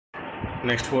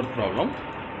Next, fourth problem.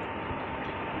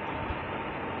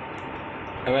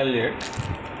 Evaluate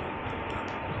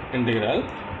integral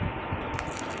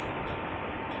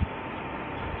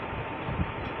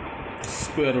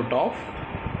square root of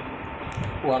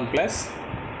 1 plus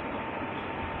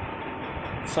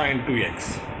sin 2x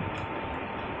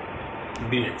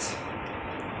dx.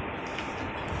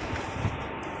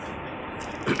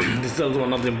 This is also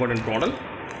one of the important problem.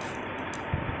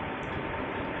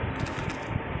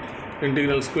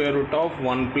 Integral square root of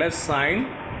 1 plus sin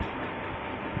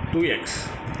 2x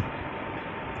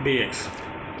dx.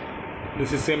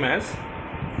 This is same as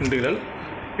integral.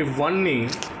 If 1 ni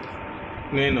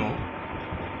nenu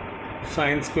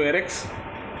sin square x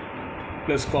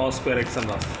plus cos square x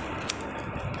and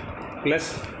plus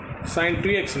sin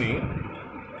 2x ni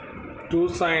 2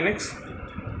 sin x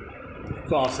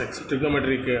cos x.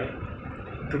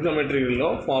 Trigonometry lo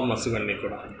formulas ivanni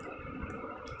kuda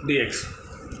dx.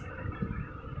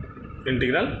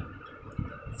 Integral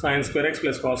sin square x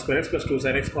plus cos square x plus 2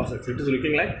 sin x cos x. It is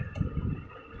looking like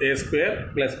a square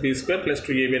plus b square plus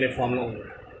 2ab అనే formula ఉంది.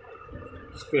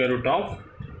 Square root of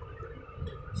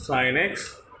sin x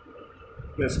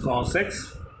plus cos x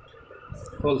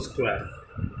whole square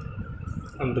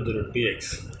under the root dx.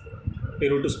 ఈ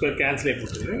root square cancel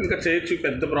అయిపోతుంది. ఇంకా చేయొచ్చు,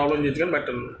 పెద్ద problem చేయొచ్చు కానీ but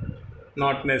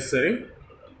not necessary.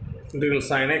 Integral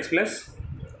sin x plus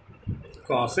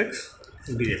cos x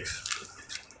dx.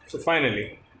 So finally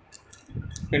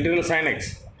integral sin x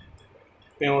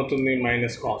ఏమవుతుంది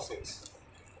minus cos x.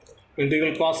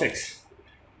 Integral cos x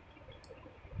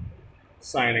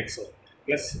sin x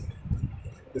plus.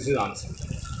 This is answer.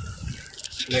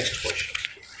 Next question.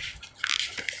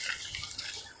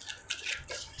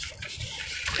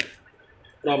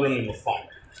 Problem number 5.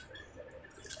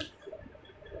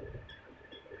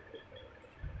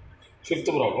 Fifth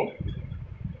problem.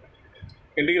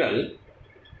 Integral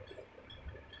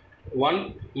 1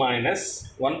 minus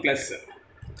 1 plus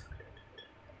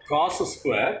cos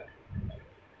square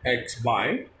x by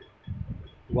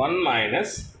 1 minus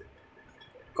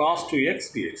cos 2x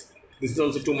dx. This is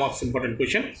also 2 marks important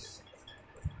question.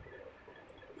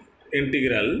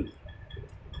 Integral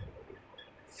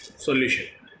solution.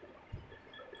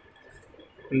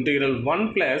 Integral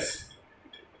 1 plus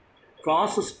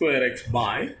cos square x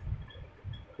by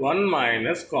 1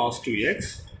 minus cos 2x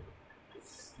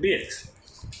dx.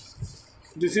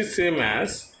 This is same as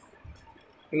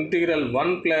integral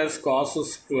 1 plus cos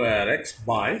square x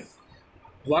by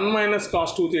 1 minus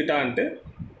cos 2 theta అంటే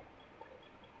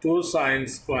 2 sin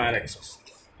square x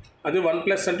వస్తుంది. అదే 1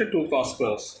 plus అంటే 2 cos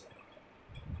square వస్తుంది.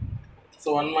 So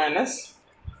 1 minus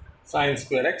sin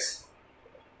square x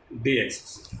dx.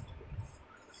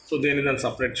 So దీన్ని దాన్ని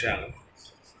separate చేయాలి.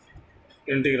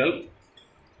 Integral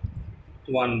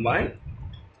 1 by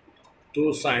 2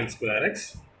 sin square x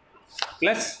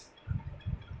plus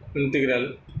integral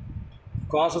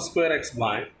cos square x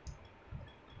by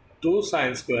 2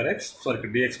 sin square x, sorry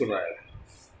dx కూడా రాయాలి,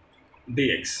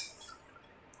 dx.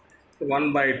 1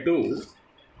 by 2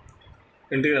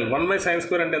 integral 1 by sin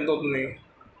square అంటే ఎంత అవుతుంది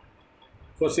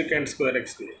cosecant square x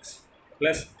dx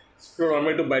plus ఇప్పుడు 1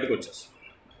 by 2 బయటకు వచ్చేస్తుంది.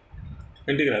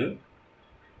 Integral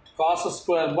cos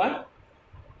square by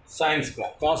sin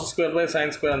square, cos square by sin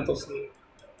square ఎంత వస్తుంది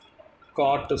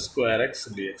cot square x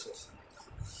dx వస్తుంది.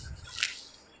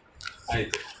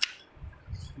 అయితే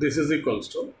this is equals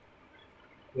to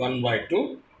 1 by 2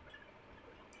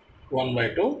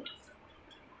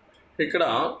 ఇక్కడ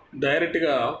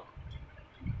డైరెక్ట్గా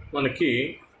మనకి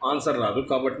ఆన్సర్ రాదు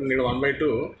కాబట్టి నేను 1 by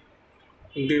 2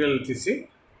 ఇంటీరియల్ తీసి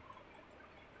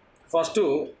ఫస్ట్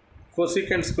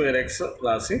కోసికెంట్ స్క్వేర్ ఎక్స్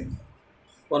రాసి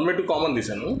 1 by 2 కామన్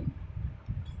తీసాను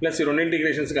ప్లస్ ఈ రెండు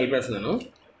ఇంటిగ్రేషన్స్ కలిపేస్తున్నాను.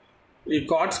 ఈ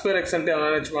కాట్ స్క్వేర్ ఎక్స్ అంటే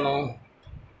ఏమనొచ్చు మనం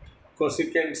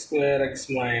cosecant square x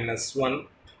minus 1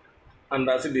 అని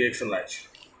రాసి dx అని రాయచ్చు.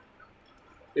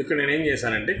 ఇక్కడ నేను ఏం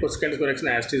చేశానంటే cosecant square x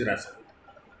as it is రాశాను.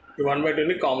 ఈ 1 by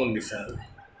 2ని కామన్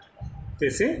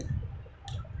తీసి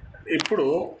ఇప్పుడు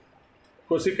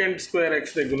cosecant square x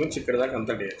దగ్గర నుంచి ఇక్కడ దాకా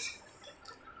అంతా dx.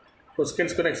 cosecant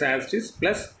square x as it is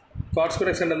plus cot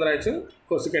square x అంటే ఎంత రాయచ్చు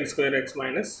cosecant square x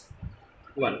minus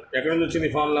 1. ఎక్కడి నుంచి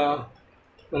వచ్చింది ఫార్ములా,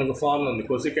 మనకు ఫార్ములా ఉంది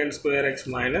cosecant square x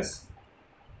minus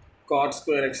cot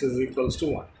square x is equals to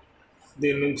 1.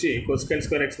 దీని నుంచి cosecant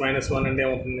square x minus 1 అంటే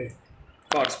ఏమవుతుంది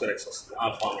cot square x వస్తుంది ఆ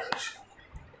ఫార్ములా నుంచి.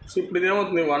 సో ఇప్పుడు ఇది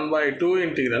ఏమవుతుంది 1 by 2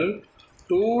 integral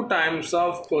 2 times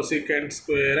of cosecant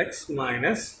square x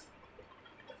minus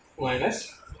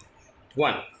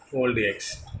 1 whole dx.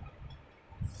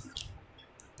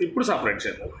 ఇప్పుడు సపరేట్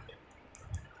చేద్దాం.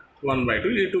 1 by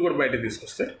 2 ఈ 2 కూడా బయట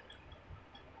తీసుకొస్తే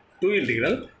 2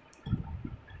 integral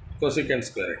cosecant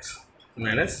square x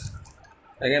minus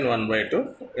again 1 by 2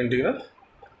 integral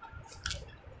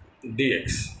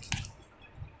dx.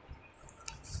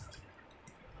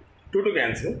 2 to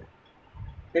cancel.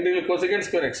 Integral cosecant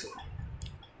square x.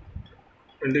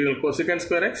 Integral cosecant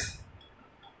square x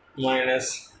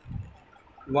minus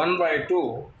 1 by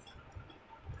 2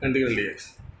 integral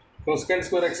dx. Cosecant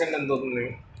square x and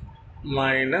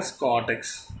minus cot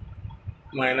x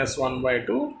minus 1 by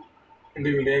 2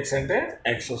 integral dx ante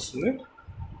x వస్తుంది.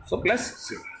 So plus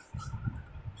 0.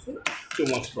 So 2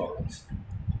 marks problems.